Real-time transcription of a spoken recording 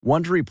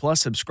Wondery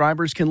Plus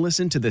subscribers can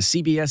listen to the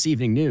CBS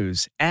Evening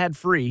News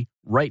ad-free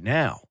right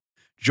now.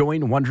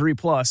 Join Wondery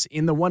Plus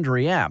in the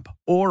Wondery app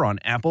or on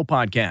Apple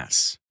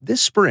Podcasts.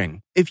 This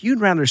spring, if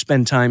you'd rather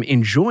spend time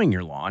enjoying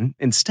your lawn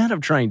instead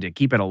of trying to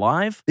keep it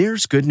alive,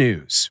 there's good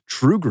news.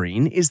 True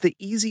Green is the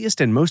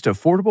easiest and most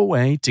affordable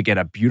way to get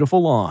a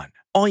beautiful lawn.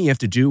 All you have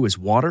to do is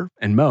water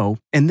and mow,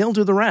 and they'll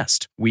do the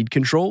rest. Weed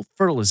control,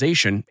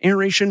 fertilization,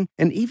 aeration,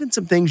 and even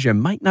some things you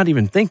might not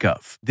even think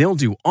of. They'll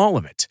do all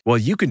of it, while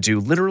you can do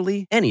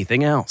literally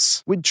anything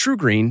else. With True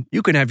Green,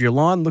 you can have your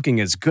lawn looking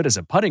as good as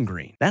a putting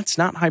green. That's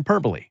not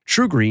hyperbole.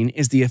 True Green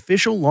is the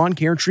official lawn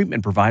care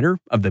treatment provider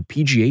of the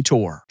PGA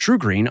Tour. True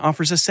Green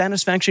offers a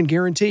satisfaction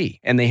guarantee,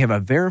 and they have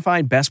a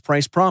verified best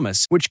price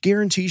promise, which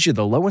guarantees you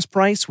the lowest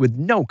price with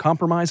no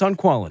compromise on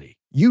quality.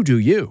 You do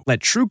you. Let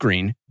True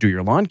Green do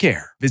your lawn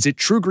care. Visit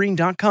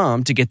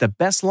TrueGreen.com to get the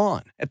best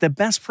lawn at the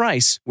best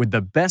price with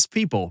the best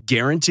people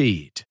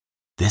guaranteed.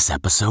 This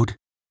episode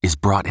is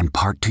brought in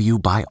part to you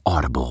by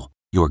Audible,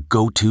 your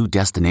go-to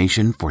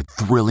destination for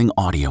thrilling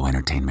audio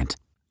entertainment.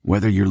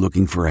 Whether you're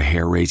looking for a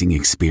hair-raising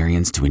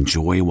experience to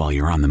enjoy while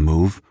you're on the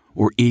move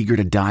or eager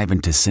to dive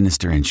into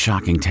sinister and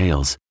shocking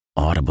tales,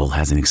 Audible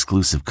has an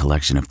exclusive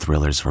collection of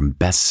thrillers from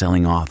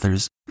best-selling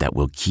authors that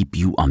will keep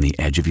you on the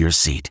edge of your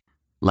seat.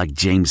 Like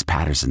James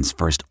Patterson's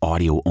first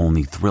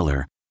audio-only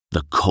thriller,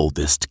 The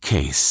Coldest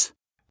Case.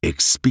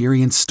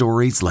 Experience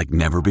stories like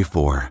never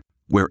before,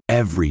 where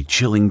every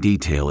chilling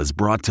detail is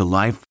brought to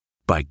life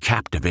by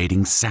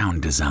captivating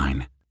sound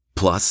design.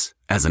 Plus,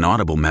 as an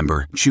Audible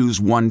member, choose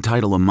one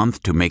title a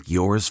month to make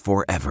yours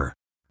forever.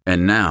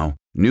 And now,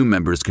 new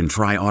members can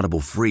try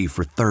Audible free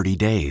for 30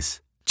 days.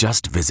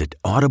 Just visit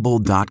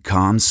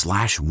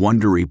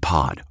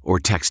audible.com/WonderyPod or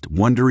text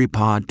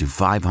WonderyPod to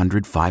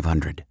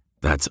 500-500.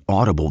 That's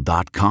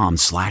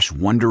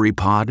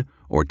audible.com/WonderyPod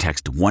or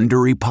text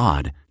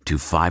WonderyPod to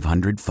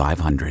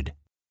 500-500.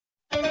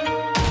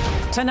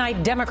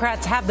 Tonight,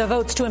 Democrats have the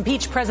votes to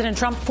impeach President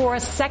Trump for a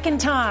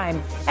second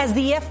time as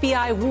the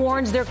FBI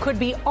warns there could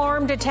be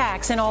armed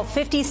attacks in all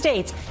 50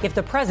 states if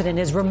the president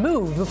is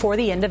removed before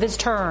the end of his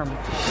term.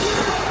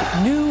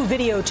 New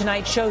video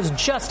tonight shows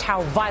just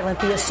how violent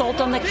the assault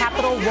on the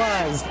Capitol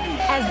was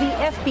as the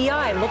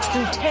FBI looks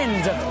through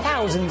tens of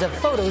thousands of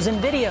photos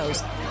and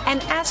videos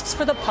and asks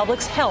for the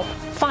public's help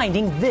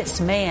finding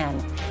this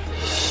man.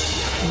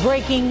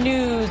 Breaking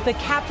news, the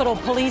Capitol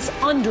Police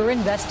under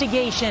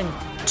investigation.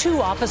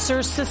 2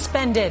 officers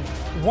suspended,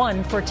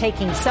 one for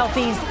taking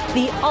selfies,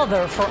 the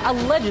other for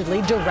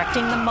allegedly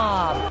directing the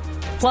mob.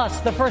 Plus,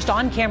 the first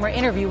on-camera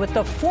interview with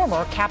the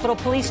former Capitol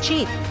Police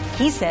chief.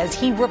 He says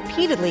he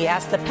repeatedly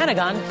asked the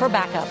Pentagon for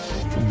backup.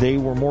 They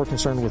were more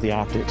concerned with the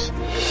optics.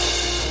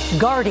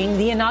 Guarding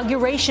the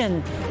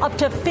inauguration. Up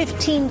to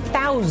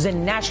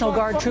 15,000 National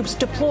Guard troops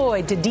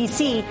deployed to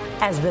D.C.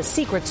 as the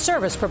Secret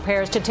Service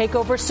prepares to take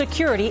over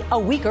security a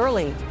week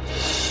early.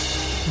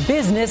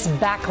 Business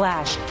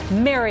backlash.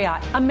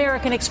 Marriott,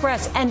 American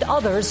Express, and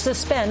others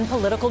suspend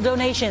political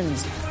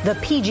donations. The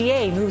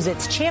PGA moves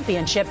its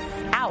championship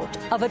out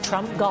of a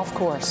Trump golf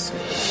course.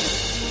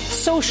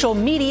 Social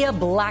media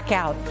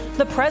blackout.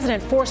 The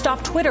president forced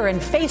off Twitter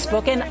and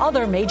Facebook and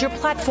other major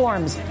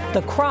platforms.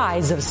 The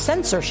cries of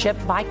censorship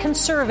by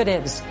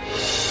conservatives.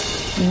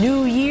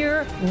 New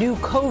year, new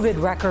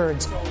COVID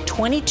records.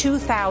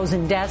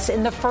 22,000 deaths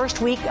in the first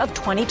week of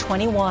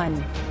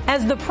 2021.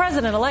 As the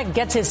president-elect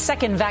gets his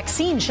second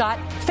vaccine shot,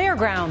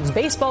 fairgrounds,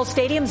 baseball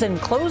stadiums, and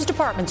closed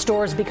department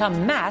stores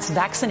become mass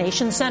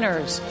vaccination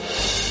centers.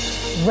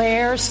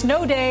 Rare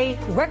snow day.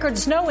 Record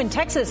snow in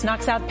Texas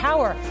knocks out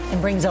power and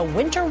brings a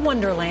winter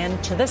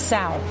wonderland to the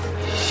south.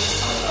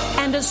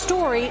 And a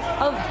story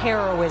of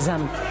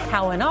heroism.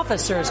 How an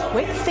officer's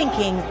quick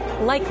thinking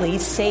likely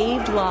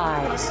saved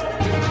lives.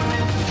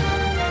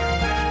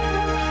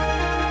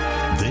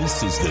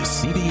 This is the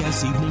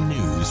CBS Evening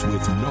News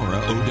with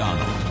Norah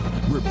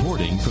O'Donnell,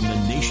 reporting from the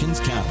nation's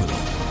capital.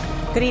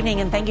 Good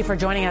evening, and thank you for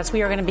joining us.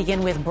 We are going to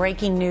begin with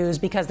breaking news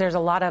because there's a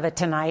lot of it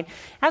tonight.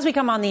 As we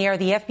come on the air,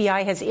 the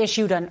FBI has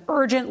issued an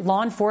urgent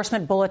law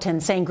enforcement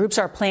bulletin saying groups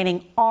are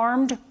planning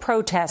armed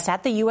protests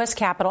at the U.S.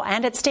 Capitol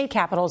and at state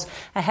capitals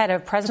ahead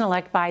of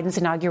President-elect Biden's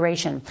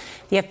inauguration.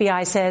 The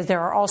FBI says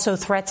there are also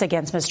threats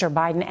against Mr.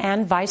 Biden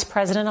and Vice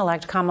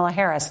President-elect Kamala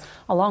Harris,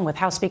 along with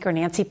House Speaker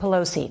Nancy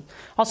Pelosi.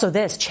 Also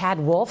this, Chad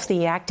Wolf,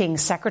 the acting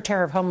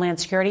Secretary of Homeland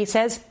Security,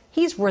 says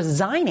he's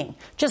resigning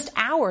just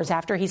hours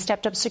after he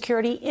stepped up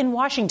security in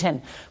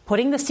Washington,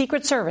 putting the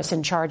Secret Service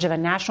in charge of a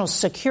national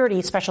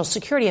security, special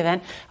security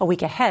event a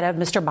week ahead of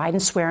Mr.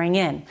 Biden swearing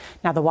in.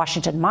 Now, the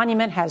Washington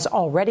Monument has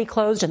already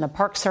closed, and the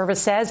Park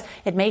Service says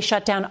it may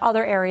shut down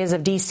other areas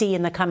of D.C.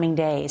 in the coming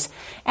days.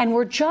 And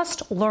we're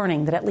just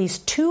learning that at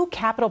least 2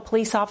 Capitol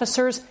Police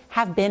officers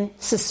have been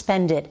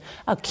suspended,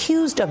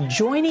 accused of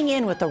joining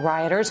in with the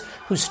rioters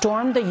who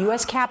stormed the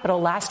U.S. Capitol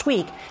last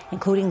week,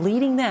 including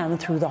leading them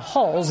through the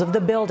halls of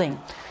the building.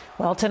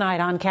 Well, tonight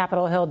on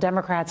Capitol Hill,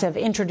 Democrats have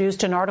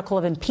introduced an article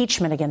of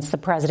impeachment against the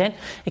president,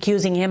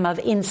 accusing him of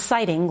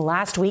inciting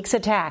last week's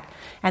attack.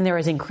 And there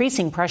is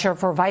increasing pressure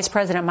for Vice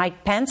President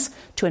Mike Pence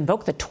to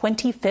invoke the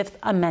 25th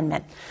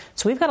Amendment.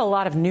 So we've got a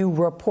lot of new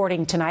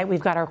reporting tonight. We've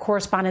got our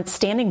correspondent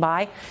standing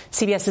by.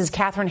 CBS's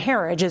Catherine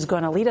Herridge is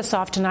going to lead us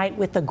off tonight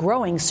with the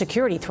growing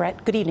security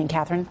threat. Good evening,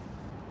 Catherine.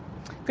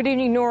 Good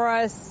evening,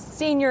 Norah. A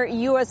senior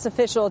U.S.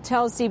 official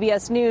tells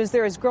CBS News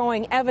there is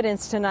growing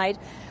evidence tonight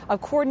of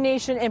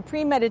coordination and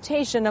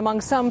premeditation among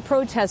some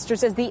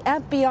protesters as the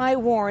FBI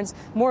warns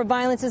more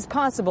violence is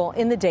possible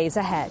in the days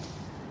ahead.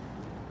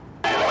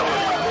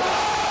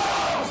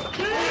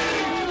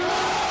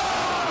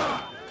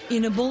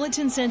 In a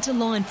bulletin sent to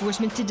law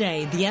enforcement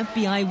today, the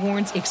FBI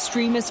warns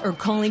extremists are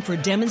calling for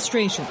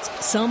demonstrations,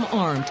 some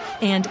armed,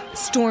 and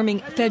storming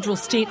federal,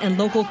 state, and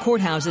local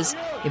courthouses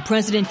if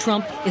President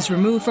Trump is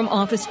removed from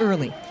office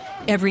early.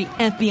 Every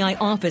FBI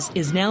office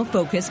is now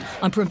focused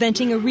on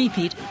preventing a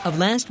repeat of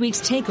last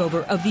week's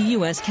takeover of the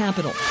U.S.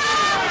 Capitol.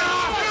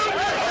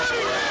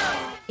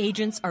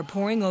 Agents are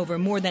poring over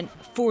more than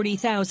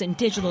 40,000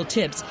 digital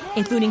tips,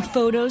 including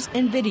photos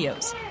and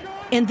videos.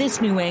 And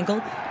this new angle,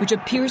 which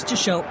appears to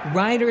show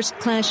rioters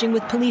clashing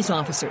with police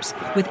officers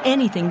with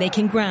anything they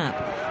can grab,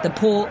 the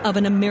pole of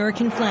an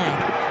American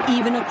flag,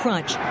 even a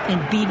crutch,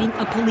 and beating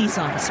a police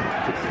officer.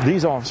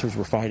 These officers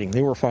were fighting.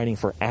 They were fighting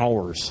for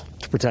hours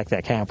to protect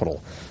that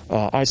Capitol.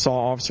 I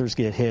saw officers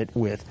get hit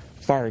with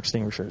fire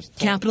extinguishers.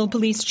 Capitol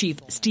Police Chief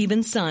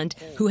Stephen Sund,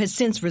 who has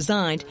since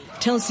resigned,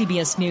 tells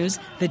CBS News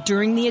that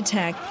during the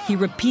attack, he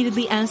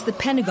repeatedly asked the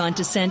Pentagon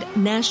to send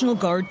National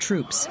Guard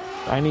troops.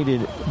 I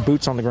needed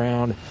boots on the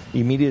ground,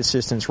 immediate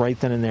assistance right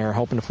then and there,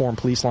 helping to form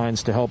police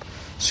lines to help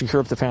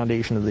secure up the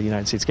foundation of the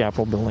United States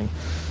Capitol building.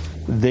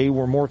 They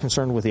were more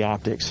concerned with the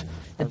optics.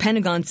 The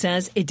Pentagon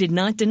says it did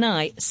not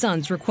deny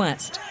Sund's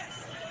request.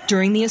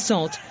 During the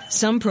assault,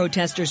 some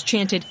protesters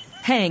chanted,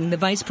 "Hang the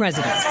Vice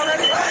President."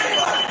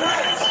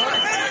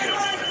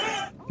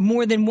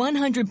 More than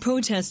 100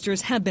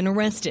 protesters have been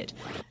arrested.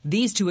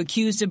 These two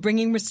accused of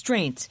bringing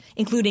restraints,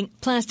 including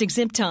plastic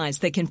zip ties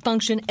that can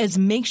function as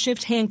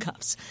makeshift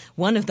handcuffs.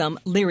 One of them,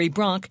 Larry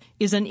Brock,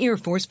 is an Air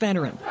Force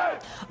veteran.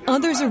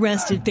 Others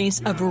arrested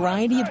face a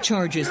variety of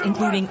charges,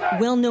 including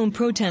well-known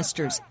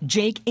protesters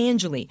Jake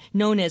Angeli,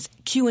 known as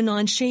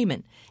QAnon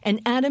Shaman, and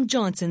Adam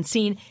Johnson,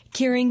 seen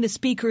carrying the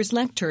Speaker's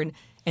lectern,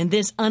 and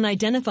this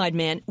unidentified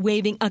man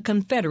waving a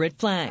Confederate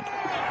flag.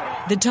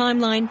 The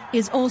timeline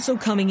is also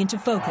coming into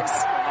focus.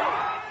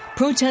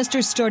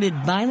 Protesters started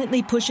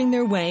violently pushing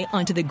their way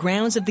onto the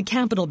grounds of the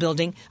Capitol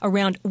building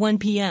around 1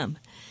 p.m.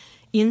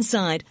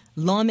 Inside,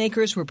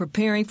 lawmakers were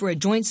preparing for a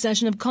joint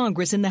session of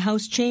Congress in the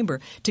House chamber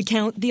to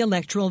count the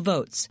electoral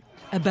votes.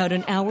 About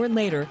an hour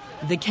later,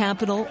 the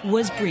Capitol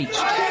was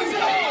breached.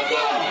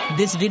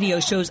 This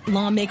video shows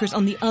lawmakers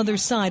on the other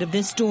side of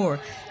this door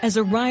as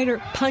a rioter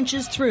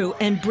punches through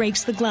and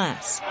breaks the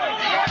glass.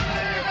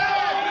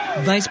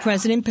 Vice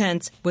President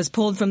Pence was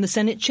pulled from the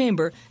Senate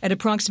chamber at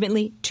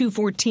approximately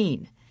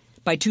 2:14.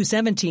 By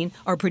 2:17,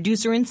 our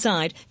producer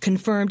inside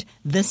confirmed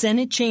the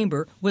Senate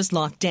chamber was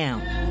locked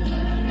down.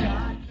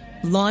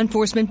 Law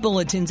enforcement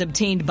bulletins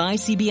obtained by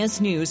CBS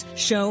News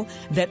show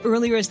that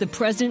earlier as the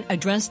president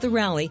addressed the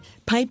rally,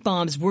 pipe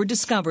bombs were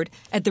discovered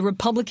at the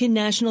Republican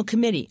National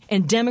Committee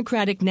and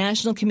Democratic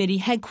National Committee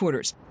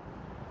headquarters.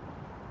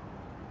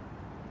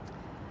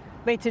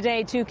 Late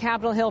today, 2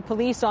 Capitol Hill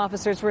police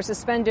officers were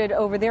suspended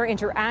over their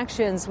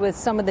interactions with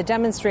some of the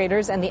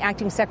demonstrators, and the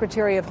acting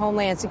Secretary of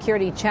Homeland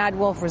Security, Chad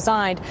Wolf,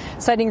 resigned,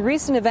 citing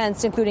recent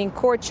events, including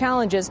court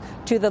challenges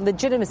to the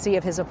legitimacy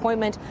of his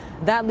appointment.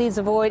 That leaves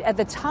a void at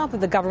the top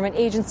of the government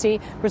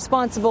agency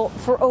responsible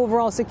for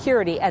overall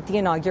security at the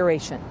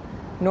inauguration.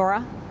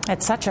 Norah?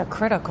 At such a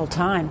critical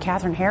time.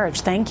 Catherine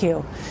Herridge, thank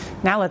you.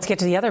 Now let's get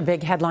to the other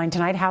big headline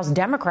tonight. House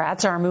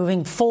Democrats are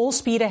moving full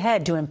speed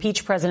ahead to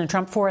impeach President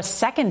Trump for a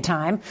second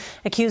time,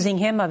 accusing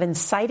him of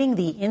inciting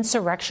the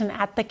insurrection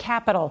at the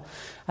Capitol.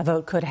 A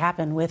vote could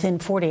happen within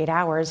 48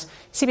 hours.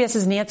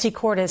 CBS's Nancy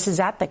Cordes is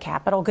at the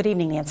Capitol. Good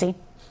evening, Nancy.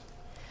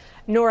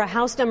 Norah,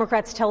 House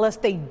Democrats tell us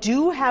they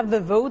do have the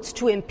votes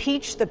to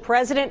impeach the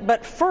president,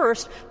 but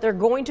first they're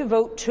going to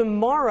vote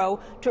tomorrow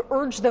to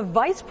urge the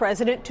vice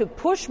president to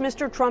push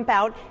Mr. Trump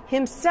out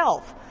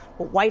himself.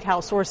 But White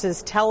House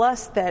sources tell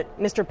us that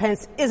Mr.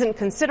 Pence isn't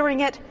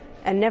considering it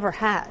and never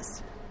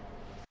has.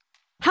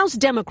 House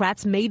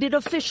Democrats made it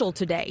official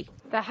today.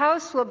 The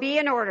House will be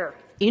in order.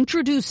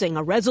 Introducing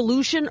a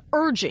resolution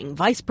urging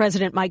Vice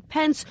President Mike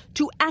Pence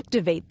to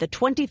activate the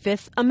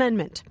 25th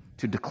Amendment.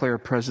 To declare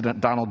President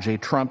Donald J.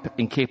 Trump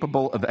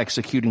incapable of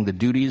executing the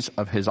duties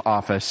of his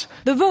office.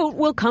 The vote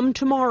will come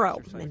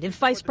tomorrow, and if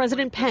Vice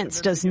President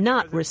Pence does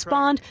not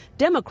respond,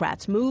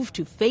 Democrats move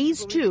to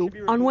Phase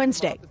 2 on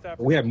Wednesday.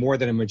 We have more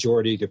than a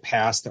majority to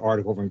pass the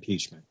article of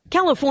impeachment.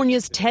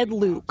 California's Ted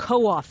Lieu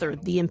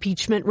co-authored the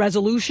impeachment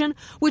resolution,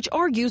 which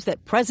argues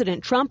that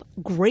President Trump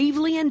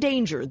gravely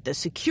endangered the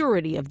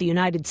security of the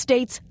United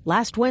States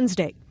last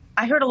Wednesday.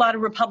 I heard a lot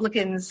of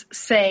Republicans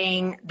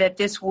saying that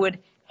this would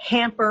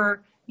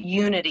hamper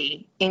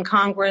unity in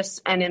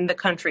Congress and in the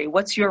country.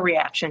 What's your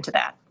reaction to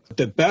that?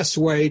 The best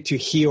way to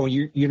heal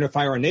and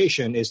unify our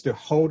nation is to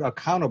hold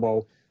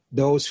accountable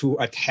those who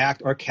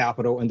attacked our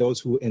Capitol and those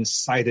who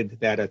incited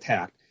that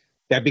attack.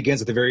 That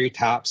begins at the very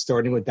top,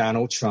 starting with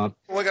Donald Trump.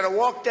 We're going to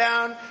walk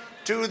down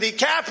to the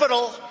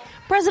Capitol.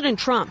 President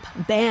Trump,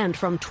 banned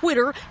from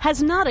Twitter,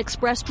 has not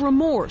expressed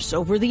remorse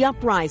over the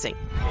uprising.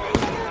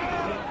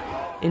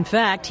 In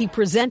fact, he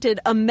presented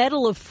a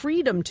Medal of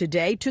Freedom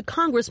today to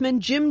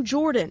Congressman Jim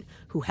Jordan,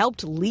 who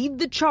helped lead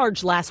the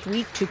charge last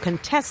week to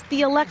contest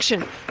the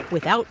election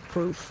without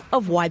proof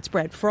of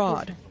widespread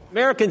fraud.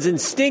 Americans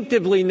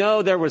instinctively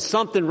know there was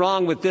something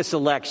wrong with this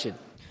election.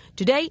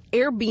 Today,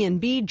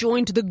 Airbnb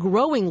joined the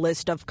growing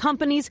list of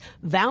companies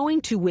vowing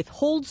to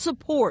withhold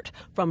support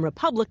from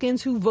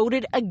Republicans who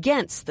voted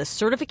against the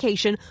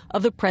certification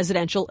of the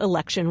presidential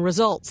election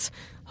results.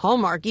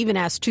 Hallmark even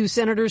asked 2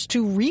 senators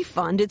to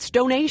refund its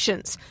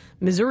donations.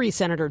 Missouri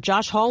Senator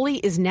Josh Hawley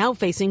is now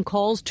facing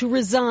calls to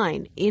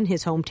resign in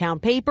his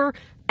hometown paper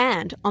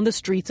and on the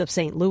streets of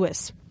St.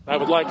 Louis. I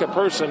would like a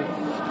person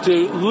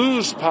to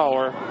lose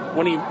power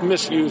when he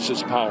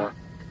misuses power.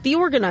 The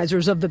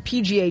organizers of the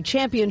PGA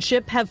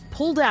Championship have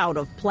pulled out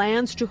of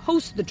plans to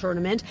host the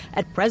tournament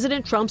at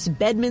President Trump's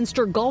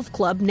Bedminster Golf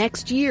Club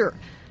next year.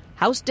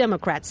 House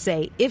Democrats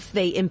say if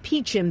they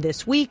impeach him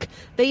this week,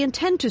 they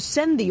intend to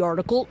send the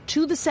article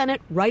to the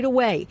Senate right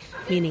away,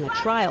 meaning a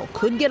trial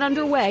could get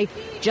underway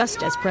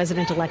just as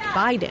President-elect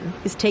Biden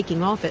is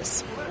taking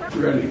office.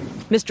 Ready.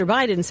 Mr.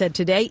 Biden said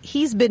today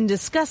he's been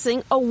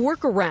discussing a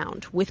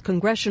workaround with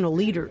congressional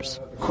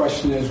leaders. The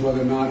question is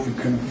whether or not you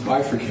can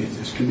bifurcate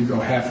this. Can you go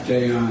half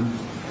day on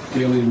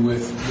dealing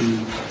with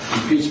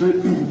the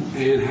impeachment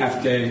and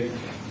half day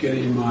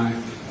getting my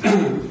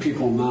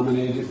people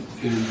nominated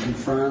and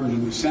confirmed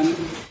in the Senate?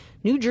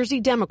 New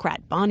Jersey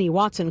Democrat Bonnie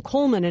Watson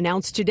Coleman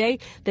announced today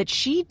that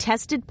she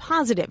tested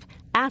positive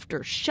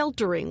after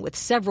sheltering with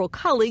several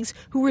colleagues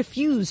who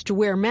refused to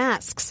wear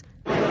masks.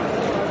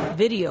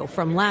 Video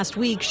from last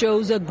week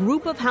shows a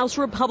group of House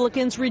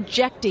Republicans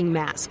rejecting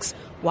masks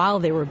while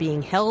they were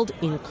being held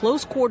in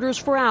close quarters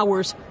for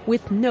hours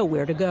with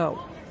nowhere to go.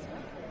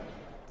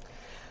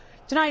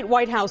 Tonight,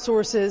 White House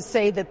sources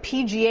say the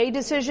PGA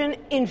decision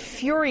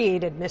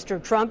infuriated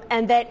Mr. Trump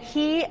and that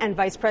he and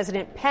Vice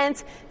President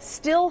Pence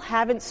still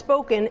haven't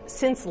spoken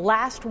since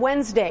last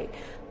Wednesday.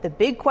 The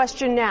big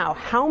question now,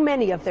 how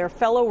many of their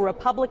fellow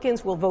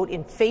Republicans will vote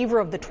in favor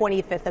of the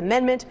 25th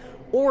Amendment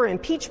or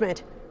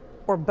impeachment,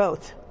 or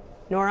both?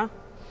 Norah?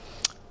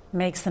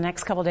 Makes the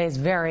next couple days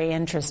very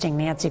interesting.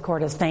 Nancy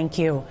Cordes, thank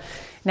you.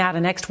 Now to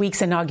next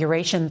week's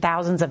inauguration,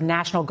 thousands of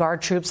National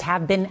Guard troops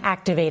have been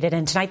activated.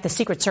 And tonight, the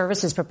Secret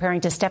Service is preparing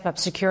to step up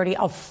security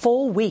a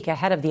full week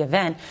ahead of the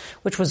event,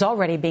 which was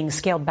already being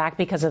scaled back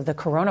because of the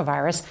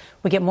coronavirus.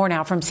 We get more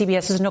now from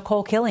CBS's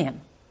Nicole Killian.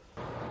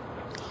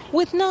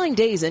 With 9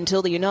 days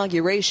until the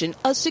inauguration,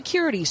 a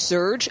security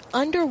surge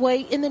underway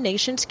in the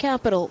nation's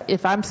capital.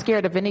 If I'm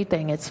scared of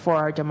anything, it's for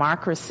our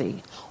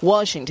democracy.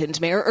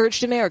 Washington's mayor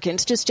urged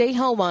Americans to stay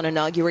home on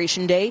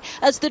Inauguration Day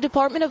as the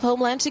Department of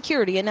Homeland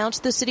Security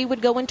announced the city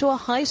would go into a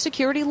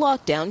high-security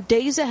lockdown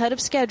days ahead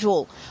of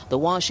schedule. The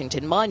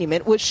Washington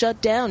Monument was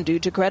shut down due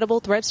to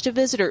credible threats to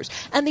visitors,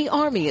 and the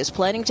Army is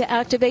planning to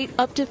activate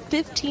up to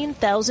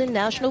 15,000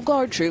 National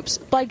Guard troops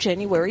by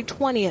January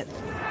 20th.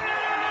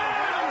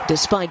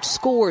 Despite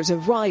scores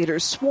of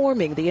rioters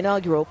swarming the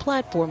inaugural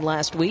platform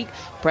last week,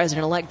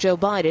 President-elect Joe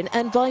Biden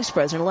and Vice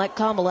President-elect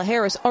Kamala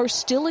Harris are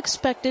still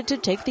expected to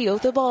take the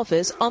oath of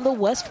office on the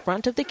west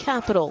front of the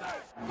Capitol.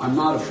 I'm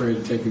not afraid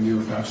of taking the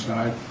oath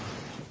outside.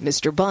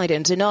 Mr.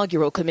 Biden's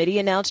inaugural committee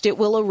announced it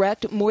will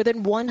erect more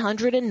than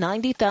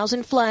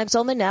 190,000 flags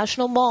on the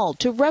National Mall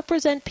to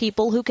represent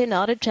people who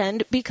cannot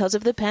attend because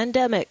of the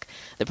pandemic.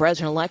 The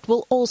president-elect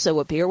will also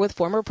appear with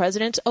former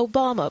Presidents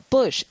Obama,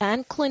 Bush,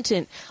 and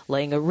Clinton,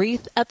 laying a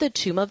wreath at the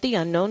Tomb of the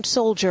Unknown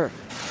Soldier.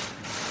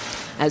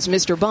 As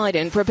Mr.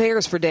 Biden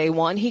prepares for day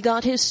one, he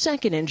got his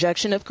second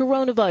injection of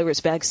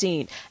coronavirus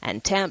vaccine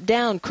and tamped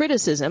down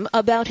criticism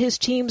about his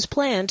team's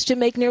plans to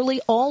make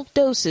nearly all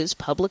doses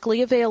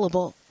publicly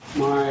available.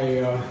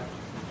 My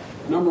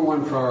number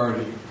one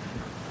priority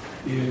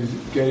is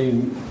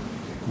getting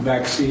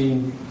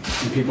vaccine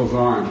in people's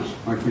arms,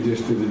 like we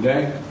just did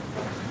today,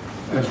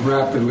 as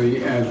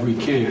rapidly as we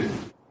can.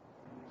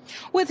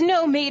 With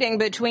no meeting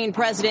between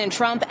President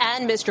Trump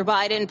and Mr.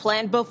 Biden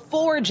planned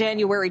before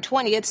January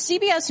 20th,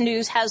 CBS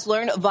News has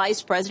learned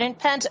Vice President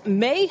Pence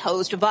may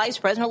host Vice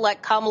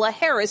President-elect Kamala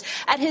Harris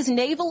at his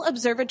Naval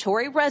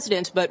Observatory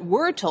residence, but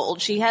we're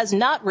told she has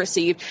not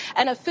received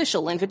an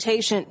official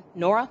invitation.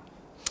 Norah?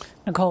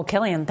 Nicole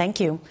Killian, thank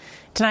you.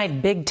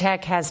 Tonight, big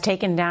tech has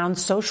taken down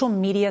social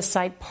media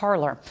site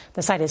Parler.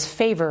 The site is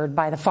favored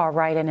by the far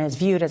right and is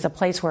viewed as a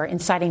place where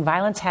inciting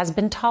violence has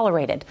been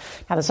tolerated.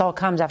 Now, this all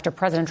comes after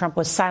President Trump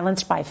was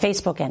silenced by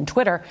Facebook and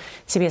Twitter.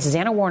 CBS's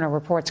Anna Warner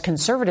reports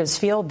conservatives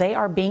feel they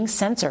are being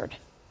censored.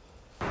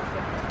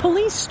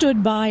 Police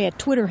stood by at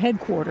Twitter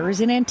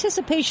headquarters in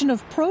anticipation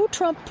of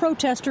pro-Trump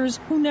protesters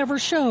who never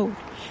showed.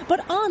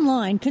 But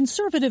online,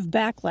 conservative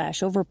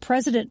backlash over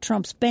President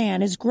Trump's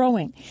ban is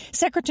growing.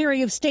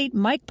 Secretary of State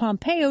Mike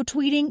Pompeo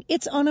tweeting,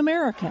 "It's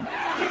un-American."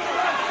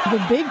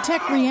 The big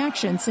tech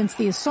reaction since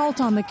the assault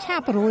on the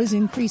Capitol is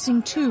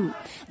increasing too.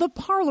 The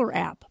Parler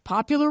app,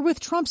 popular with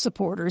Trump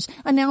supporters,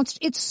 announced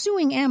it's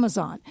suing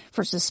Amazon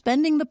for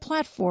suspending the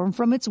platform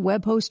from its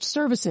web host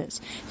services,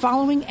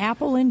 following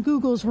Apple and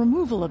Google's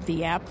removal of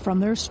the app from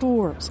their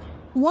stores.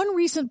 One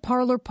recent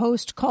Parler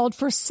post called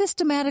for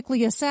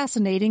systematically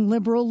assassinating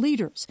liberal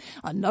leaders.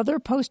 Another,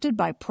 posted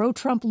by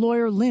pro-Trump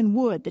lawyer Lynn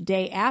Wood the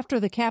day after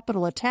the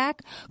Capitol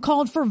attack,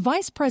 called for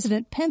Vice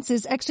President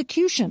Pence's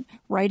execution,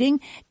 writing,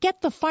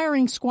 "Get the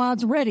firing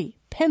squads ready.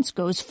 Pence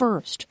goes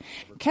first."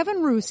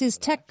 Kevin Roos is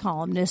tech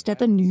columnist at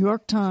the New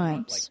York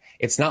Times.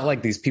 It's not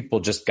like these people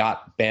just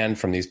got banned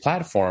from these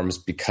platforms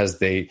because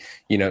they,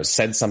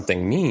 said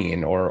something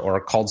mean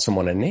or called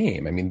someone a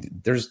name. I mean,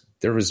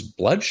 there was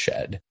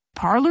bloodshed.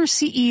 Parler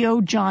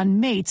CEO John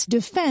Mates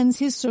defends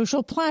his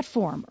social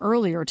platform,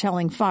 earlier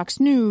telling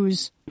Fox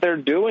News, "They're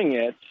doing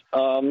it,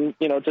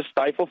 to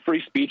stifle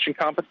free speech and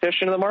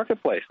competition in the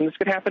marketplace. And this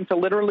could happen to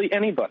literally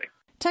anybody."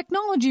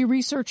 Technology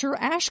researcher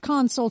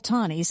Ashkan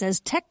Soltani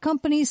says tech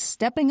companies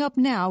stepping up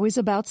now is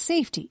about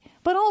safety,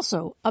 but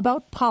also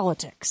about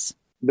politics.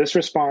 This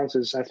response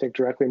is, I think,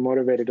 directly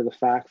motivated to the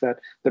fact that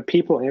the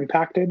people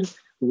impacted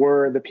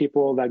were the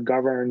people that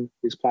govern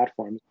these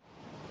platforms.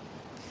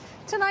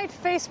 Tonight,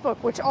 Facebook,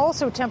 which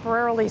also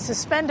temporarily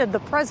suspended the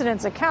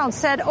president's account,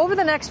 said over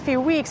the next few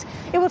weeks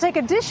it will take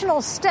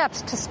additional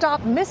steps to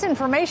stop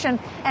misinformation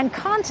and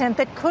content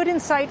that could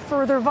incite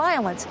further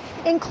violence,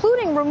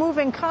 including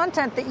removing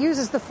content that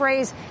uses the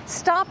phrase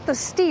 "Stop the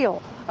Steal."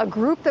 A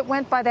group that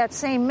went by that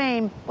same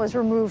name was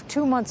removed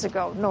 2 months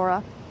ago.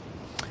 Norah.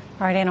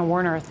 All right, Anna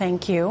Werner,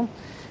 thank you.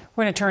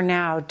 We're going to turn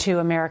now to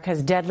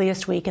America's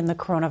deadliest week in the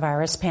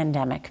coronavirus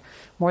pandemic.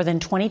 More than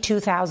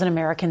 22,000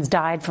 Americans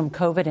died from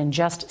COVID in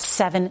just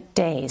 7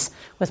 days,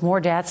 with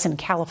more deaths in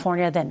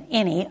California than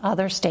any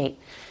other state.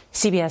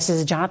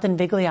 CBS's Jonathan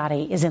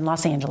Vigliotti is in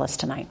Los Angeles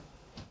tonight.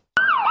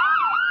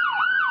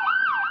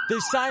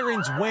 The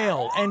sirens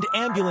wail and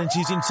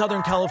ambulances in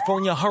Southern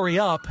California hurry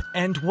up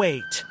and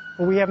wait.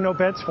 We have no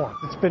beds for him.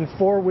 It's been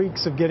 4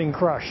 weeks of getting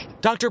crushed.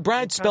 Dr.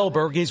 Brad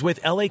Spellberg is with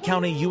LA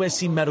County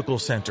USC Medical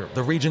Center,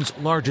 the region's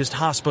largest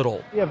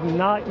hospital. We have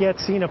not yet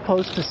seen a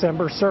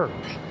post-December surge.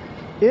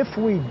 If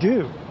we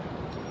do,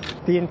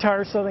 the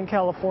entire Southern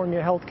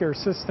California healthcare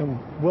system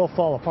will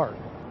fall apart.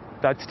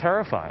 That's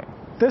terrifying.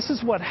 This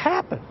is what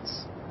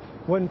happens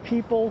when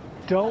people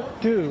don't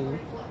do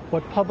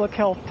what public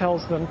health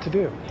tells them to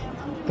do.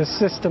 The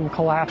system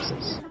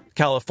collapses.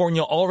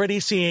 California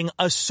already seeing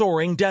a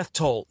soaring death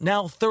toll,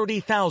 now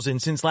 30,000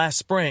 since last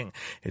spring.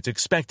 It's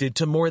expected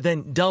to more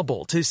than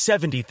double to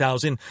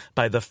 70,000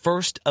 by the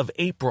 1st of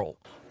April.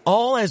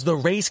 All as the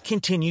race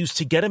continues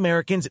to get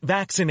Americans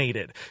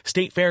vaccinated.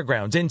 State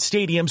fairgrounds and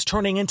stadiums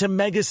turning into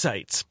mega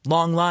sites.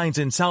 Long lines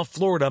in South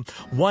Florida,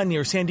 one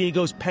near San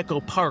Diego's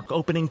Petco Park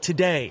opening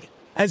today.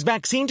 As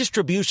vaccine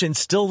distribution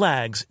still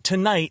lags,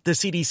 tonight the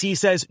CDC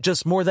says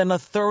just more than a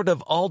third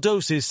of all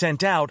doses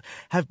sent out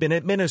have been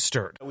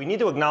administered. We need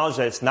to acknowledge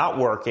that it's not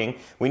working.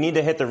 We need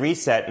to hit the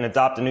reset and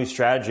adopt a new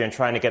strategy and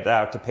trying to get that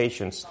out to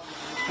patients.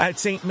 At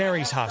St.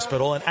 Mary's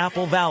Hospital in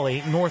Apple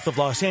Valley, north of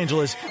Los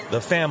Angeles, the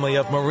family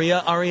of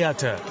Maria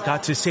Arrieta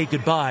got to say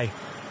goodbye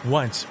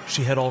once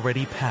she had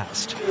already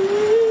passed.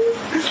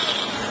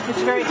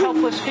 It's a very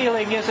helpless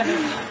feeling, isn't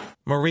it?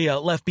 Maria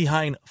left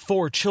behind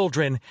 4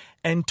 children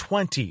and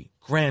 20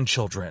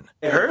 grandchildren.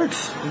 It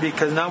hurts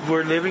because now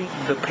we're living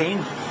the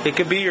pain. It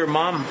could be your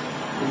mom.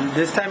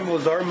 This time it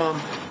was our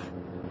mom.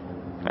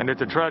 And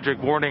it's a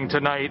tragic warning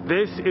tonight.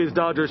 This is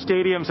Dodger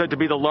Stadium, said to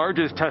be the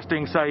largest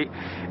testing site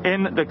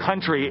in the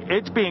country.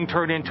 It's being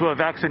turned into a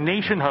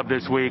vaccination hub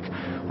this week,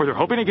 where they're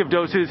hoping to give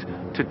doses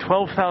to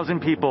 12,000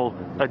 people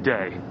a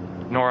day.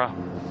 Norah.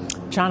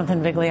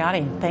 Jonathan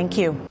Vigliotti, thank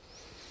you.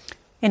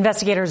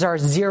 Investigators are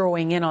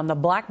zeroing in on the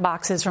black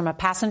boxes from a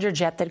passenger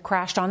jet that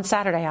crashed on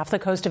Saturday off the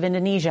coast of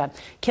Indonesia,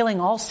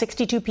 killing all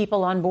 62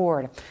 people on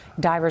board.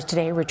 Divers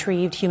today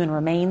retrieved human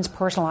remains,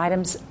 personal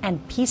items,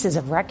 and pieces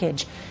of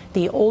wreckage.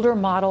 The older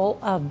model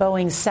of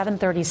Boeing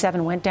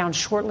 737 went down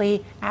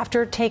shortly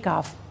after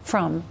takeoff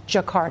from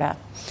Jakarta.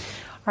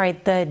 All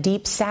right, the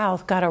Deep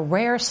South got a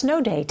rare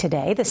snow day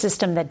today. The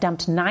system that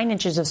dumped 9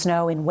 inches of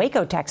snow in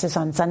Waco, Texas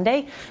on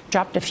Sunday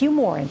dropped a few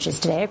more inches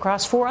today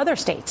across 4 other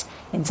states.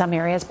 In some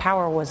areas,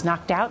 power was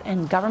knocked out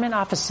and government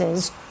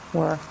offices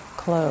were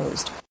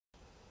closed.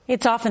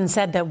 It's often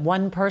said that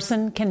one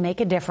person can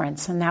make a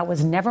difference, and that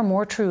was never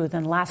more true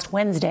than last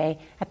Wednesday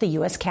at the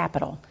U.S.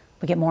 Capitol.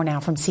 We get more now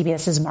from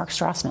CBS's Mark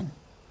Strassman.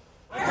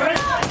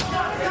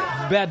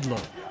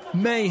 Bedlam,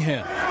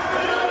 mayhem,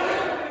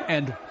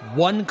 and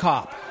one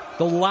cop.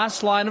 The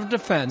last line of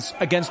defense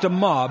against a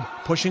mob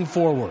pushing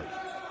forward.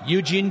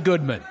 Eugene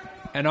Goodman,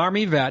 an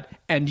Army vet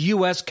and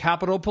U.S.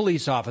 Capitol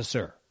Police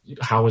officer.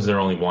 How is there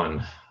only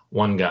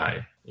one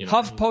guy?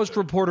 HuffPost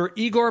reporter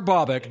Igor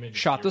Bobek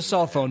shot the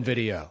cell phone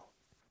video.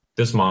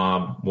 This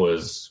mob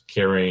was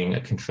carrying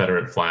a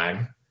Confederate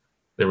flag.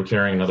 They were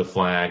carrying another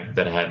flag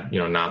that had,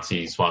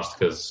 Nazi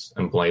swastikas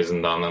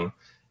emblazoned on them.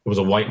 It was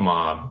a white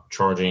mob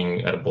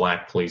charging at a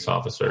black police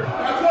officer.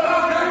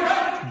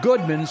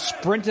 Goodman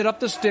sprinted up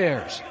the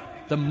stairs,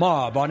 the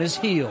mob on his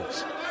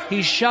heels.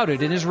 He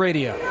shouted in his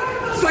radio.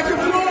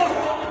 Second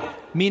floor!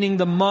 Meaning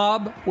the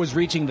mob was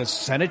reaching the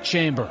Senate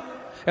chamber.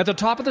 At the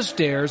top of the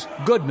stairs,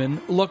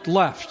 Goodman looked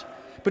left.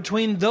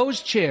 Between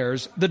those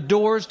chairs, the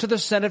doors to the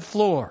Senate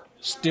floor,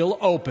 still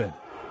open.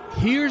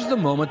 Here's the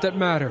moment that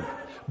mattered.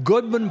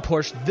 Goodman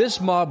pushed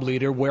this mob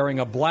leader wearing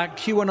a black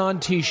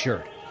QAnon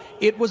t-shirt.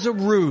 It was a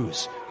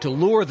ruse to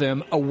lure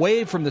them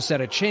away from the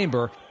Senate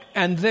chamber,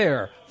 and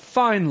there,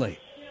 finally,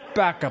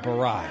 backup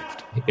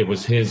arrived. It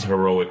was his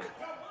heroic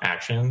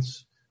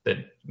actions that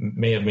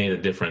may have made a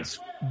difference.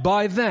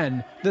 By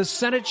then, the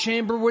Senate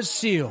chamber was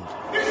sealed.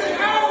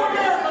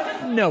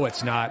 No,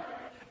 it's not.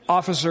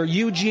 Officer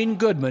Eugene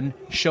Goodman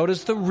showed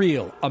us the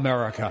real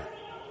America.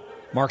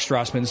 Mark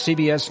Strassman,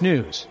 CBS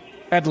News,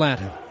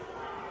 Atlanta.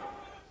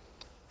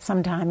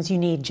 Sometimes you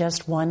need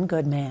just one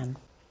good man.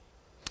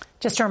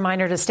 Just a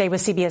reminder to stay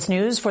with CBS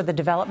News for the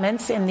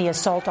developments in the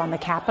assault on the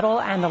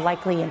Capitol and the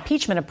likely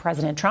impeachment of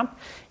President Trump.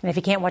 And if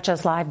you can't watch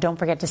us live, don't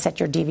forget to set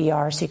your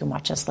DVR so you can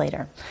watch us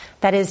later.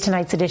 That is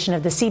tonight's edition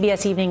of the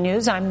CBS Evening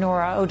News. I'm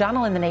Norah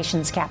O'Donnell in the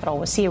nation's capital.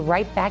 We'll see you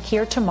right back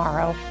here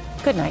tomorrow.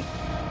 Good night.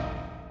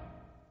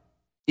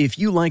 If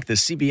you like the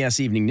CBS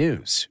Evening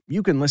News,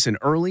 you can listen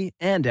early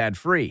and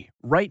ad-free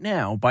right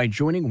now by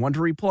joining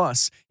Wondery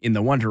Plus in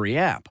the Wondery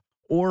app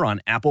or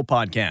on Apple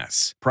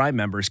Podcasts. Prime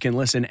members can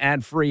listen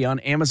ad-free on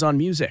Amazon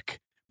Music.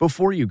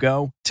 Before you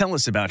go, tell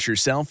us about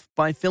yourself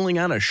by filling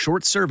out a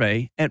short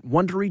survey at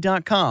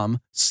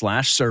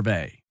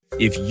Wondery.com/survey.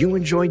 If you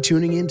enjoy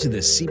tuning in to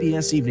the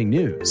CBS Evening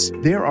News,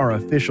 there are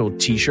official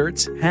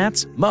t-shirts,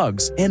 hats,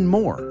 mugs, and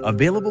more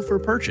available for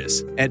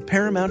purchase at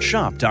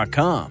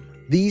ParamountShop.com.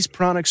 These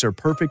products are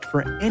perfect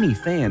for any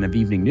fan of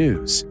evening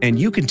news, and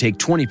you can take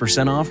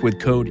 20% off with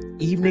code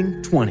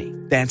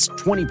EVENING20. That's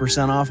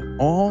 20% off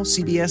all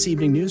CBS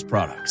Evening News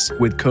products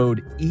with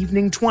code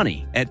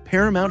EVENING20 at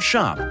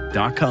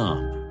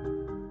ParamountShop.com.